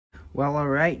Well,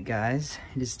 alright guys,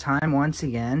 it is time once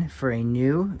again for a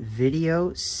new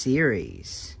video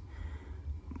series.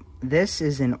 This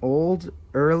is an old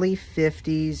early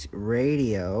 50s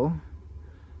radio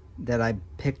that I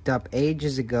picked up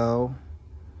ages ago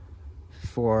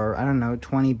for, I don't know,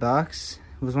 20 bucks.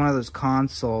 It was one of those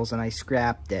consoles and I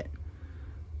scrapped it.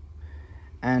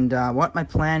 And what my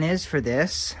plan is for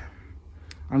this,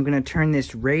 I'm going to turn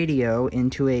this radio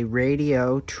into a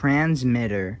radio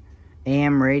transmitter.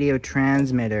 AM radio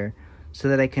transmitter, so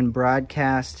that I can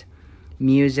broadcast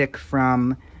music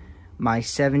from my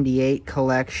 78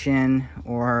 collection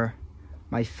or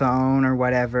my phone or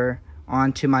whatever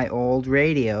onto my old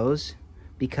radios,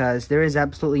 because there is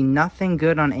absolutely nothing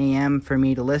good on AM for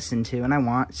me to listen to and I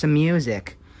want some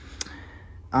music.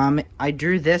 I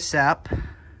drew this up.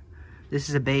 This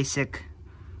is a basic,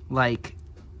 like,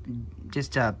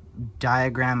 just a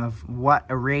diagram of what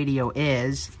a radio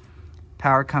is.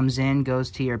 Power comes in,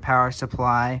 goes to your power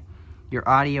supply, your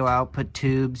audio output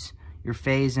tubes, your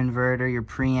phase inverter, your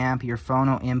preamp, your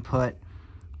phono input,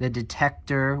 the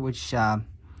detector, which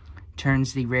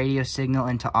turns the radio signal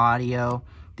into audio,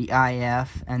 the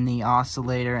IF, and the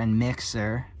oscillator and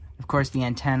mixer. Of course, the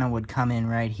antenna would come in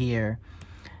right here.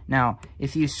 Now,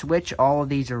 if you switch all of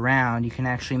these around, you can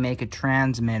actually make a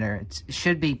transmitter. It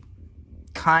should be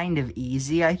kind of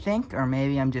easy, I think, or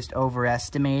maybe I'm just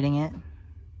overestimating it.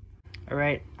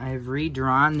 Alright, I've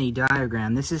redrawn the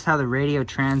diagram. This is how the radio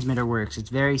transmitter works. It's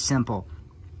very simple.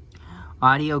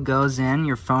 Audio goes in,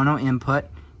 your phono input,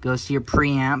 goes to your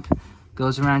preamp,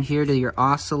 goes around here to your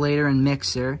oscillator and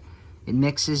mixer. It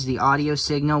mixes the audio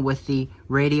signal with the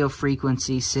radio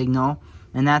frequency signal,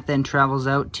 and that then travels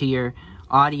out to your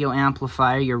audio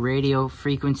amplifier, your radio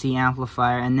frequency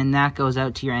amplifier, and then that goes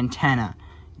out to your antenna.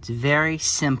 It's very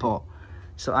simple.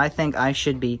 So I think I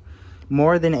should be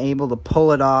more than able to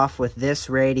pull it off with this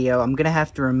radio. I'm going to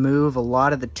have to remove a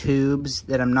lot of the tubes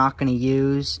that I'm not going to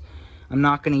use. I'm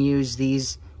not going to use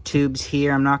these tubes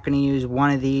here. I'm not going to use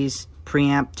one of these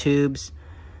preamp tubes.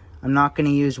 I'm not going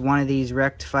to use one of these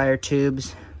rectifier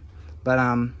tubes. But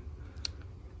and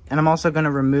I'm also going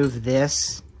to remove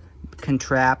this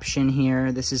contraption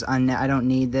here. This is I don't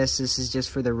need this. This is just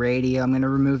for the radio. I'm going to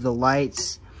remove the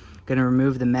lights. I'm going to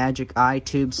remove the Magic Eye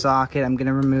tube socket. I'm going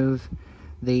to remove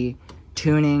the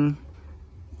tuning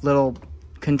little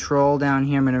control down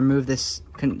here. I'm going to remove this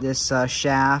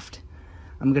shaft.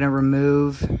 I'm going to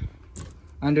remove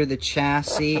under the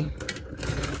chassis.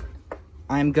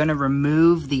 I'm going to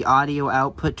remove the audio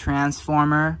output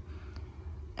transformer,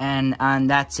 and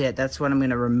that's it. That's what I'm going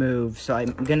to remove. So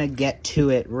I'm going to get to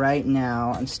it right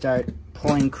now and start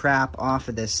pulling crap off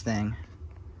of this thing.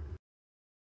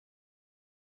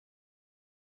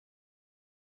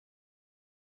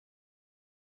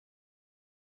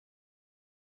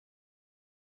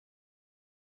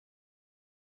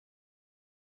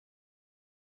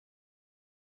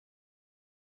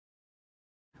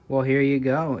 Well, here you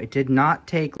go. It did not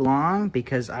take long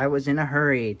because I was in a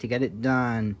hurry to get it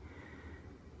done.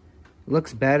 It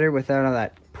looks better without all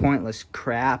that pointless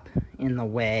crap in the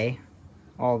way.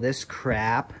 All this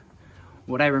crap.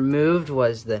 What I removed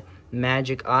was the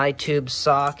Magic Eye tube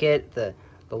socket, the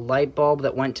light bulb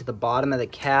that went to the bottom of the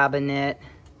cabinet,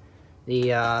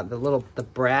 the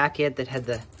bracket that had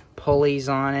the pulleys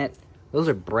on it. Those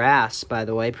are brass, by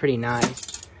the way, pretty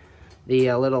nice.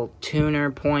 The little tuner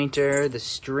pointer, the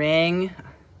string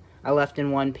I left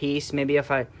in one piece. Maybe if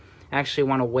I actually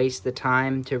want to waste the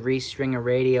time to restring a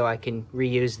radio, I can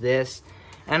reuse this.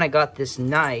 And I got this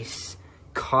nice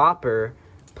copper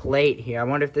plate here. I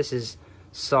wonder if this is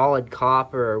solid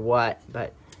copper or what,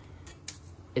 but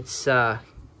it's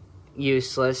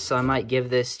useless, so I might give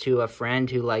this to a friend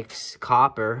who likes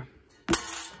copper.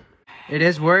 It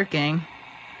is working.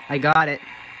 I got it.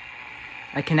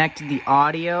 I connected the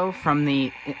audio from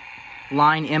the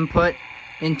line input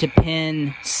into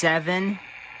pin 7,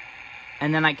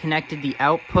 and then I connected the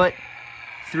output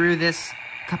through this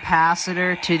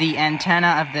capacitor to the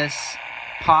antenna of this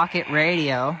pocket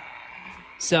radio.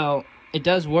 So it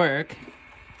does work.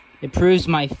 It proves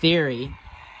my theory.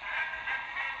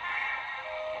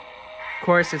 Of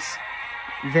course, it's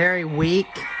very weak.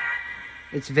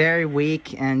 It's very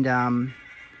weak, and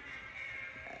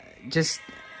just,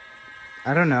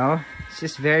 I don't know, it's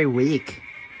just very weak.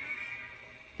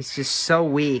 It's just so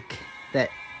weak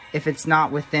that if it's not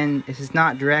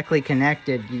directly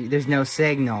connected, there's no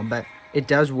signal, but it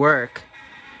does work.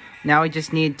 Now we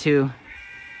just need to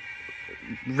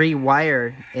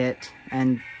rewire it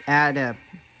and add a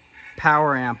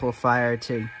power amplifier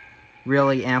to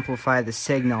really amplify the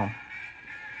signal.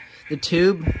 The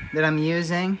tube that I'm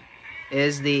using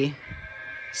is the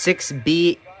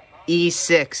 6B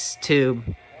 6E6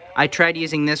 tube. I tried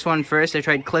using this one first. I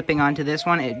tried clipping onto this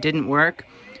one. It didn't work.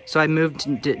 So I moved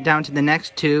down to the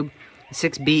next tube,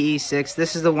 6BE6.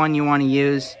 This is the one you want to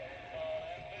use.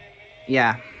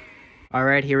 Yeah.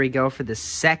 Alright, here we go for the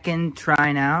second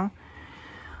try now.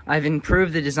 I've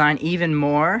improved the design even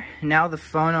more. Now the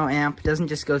phono amp doesn't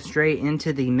just go straight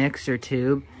into the mixer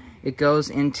tube. It goes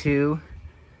into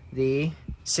the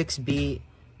 6AV6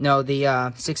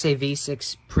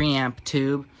 preamp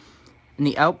tube. And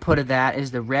the output of that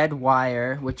is the red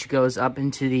wire, which goes up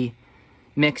into the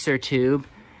mixer tube.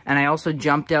 And I also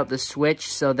jumped out the switch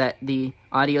so that the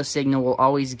audio signal will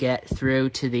always get through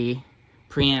to the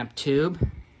preamp tube.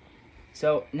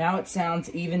 So now it sounds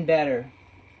even better.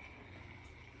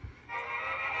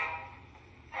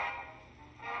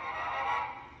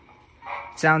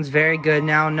 Sounds very good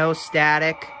now, no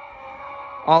static.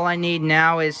 All I need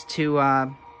now is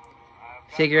to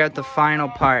figure out the final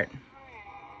part.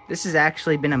 This has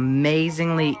actually been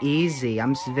amazingly easy.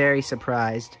 I'm very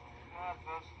surprised.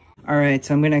 Alright,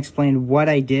 so I'm going to explain what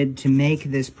I did to make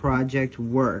this project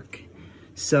work.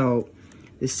 So,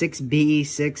 the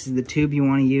 6BE6 is the tube you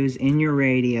want to use in your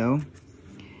radio.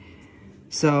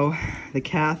 So, the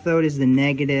cathode is the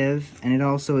negative, and it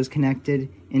also is connected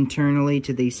internally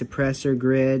to the suppressor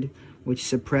grid, which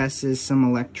suppresses some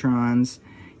electrons.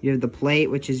 You have the plate,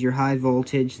 which is your high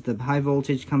voltage. The high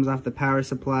voltage comes off the power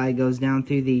supply, goes down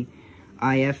through the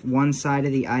IF, one side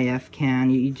of the IF can.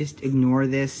 You just ignore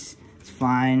this, it's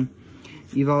fine.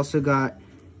 You've also got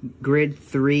grid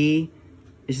 3,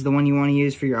 this is the one you want to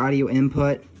use for your audio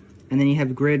input. And then you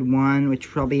have grid 1, which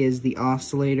probably is the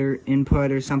oscillator input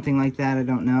or something like that, I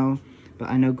don't know. But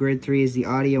I know grid 3 is the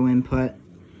audio input.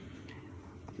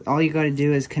 All you got to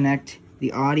do is connect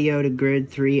the audio to grid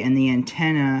 3 and the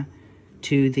antenna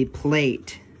to the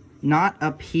plate, not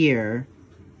up here.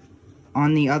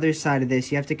 On the other side of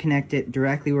this, you have to connect it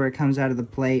directly where it comes out of the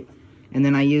plate. And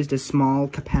then I used a small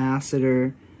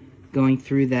capacitor going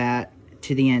through that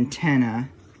to the antenna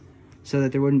so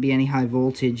that there wouldn't be any high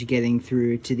voltage getting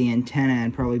through to the antenna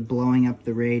and probably blowing up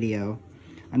the radio.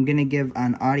 I'm going to give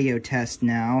an audio test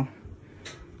now.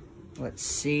 Let's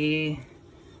see.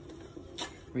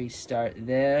 Restart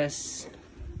this.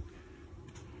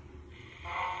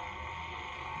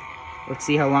 Let's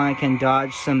see how long I can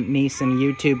dodge some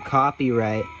YouTube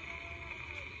copyright.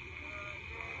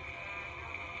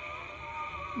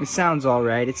 It sounds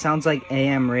alright. It sounds like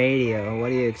AM radio. What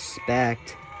do you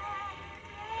expect?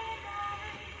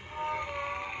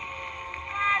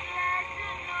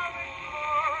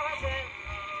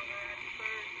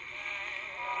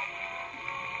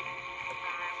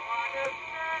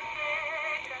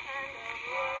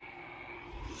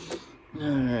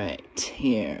 Alright,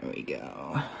 here we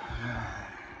go.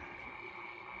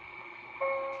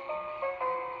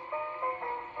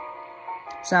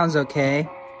 Sounds okay.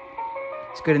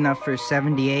 It's good enough for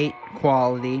 78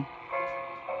 quality.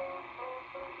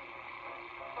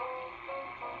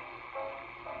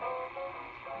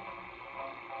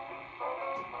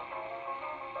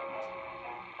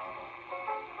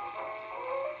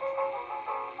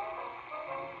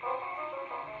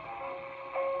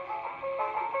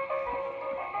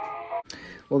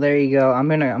 Well, there you go. I'm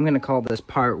gonna call this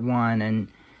part 1, and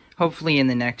hopefully in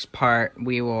the next part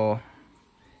we will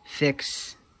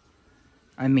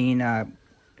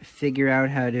figure out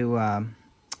how to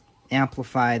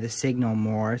amplify the signal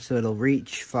more so it'll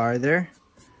reach farther.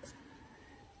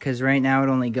 Because right now it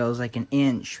only goes like an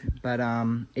inch, but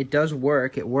it does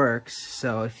work. It works.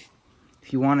 So if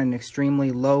you want an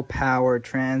extremely low power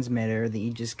transmitter that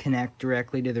you just connect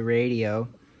directly to the radio,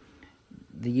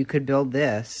 you could build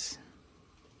this.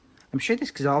 I'm sure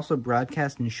this could also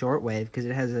broadcast in shortwave because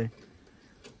it has a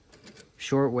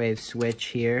shortwave switch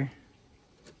here.